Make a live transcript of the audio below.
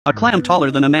A clam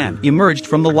taller than a man emerged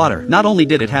from the water. Not only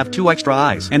did it have 2 extra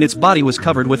eyes, and its body was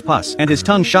covered with pus, and his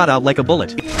tongue shot out like a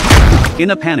bullet. In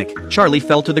a panic, Charlie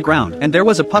fell to the ground, and there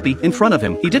was a puppy in front of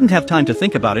him. He didn't have time to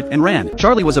think about it and ran.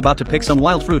 Charlie was about to pick some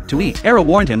wild fruit to eat. Era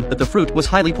warned him that the fruit was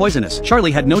highly poisonous.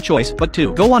 Charlie had no choice but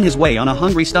to go on his way on a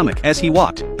hungry stomach. As he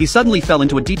walked, he suddenly fell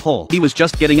into a deep hole. He was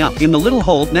just getting up. In the little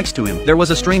hole next to him, there was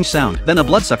a strange sound. Then a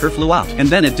bloodsucker flew out, and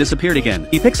then it disappeared again.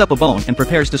 He picks up a bone and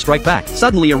prepares to strike back.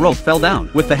 Suddenly a rope fell down.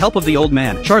 With the help of the old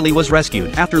man, Charlie was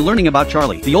rescued. After learning about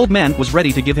Charlie, the old man was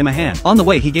ready to give him a hand. On the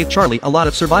way, he gave Charlie a lot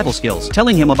of survival skills,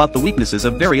 telling him about the weaknesses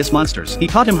of various monsters. He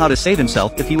taught him how to save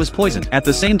himself if he was poisoned. At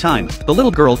the same time, the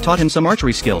little girl taught him some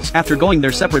archery skills. After going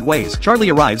their separate ways, Charlie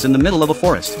arrives in the middle of a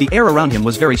forest. The air around him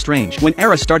was very strange. When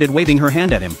Era started waving her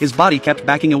hand at him, his body kept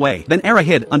backing away. Then Era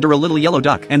hid under a little yellow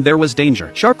duck, and there was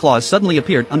danger. Sharp claws suddenly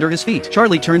appeared under his feet.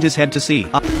 Charlie turned his head to see.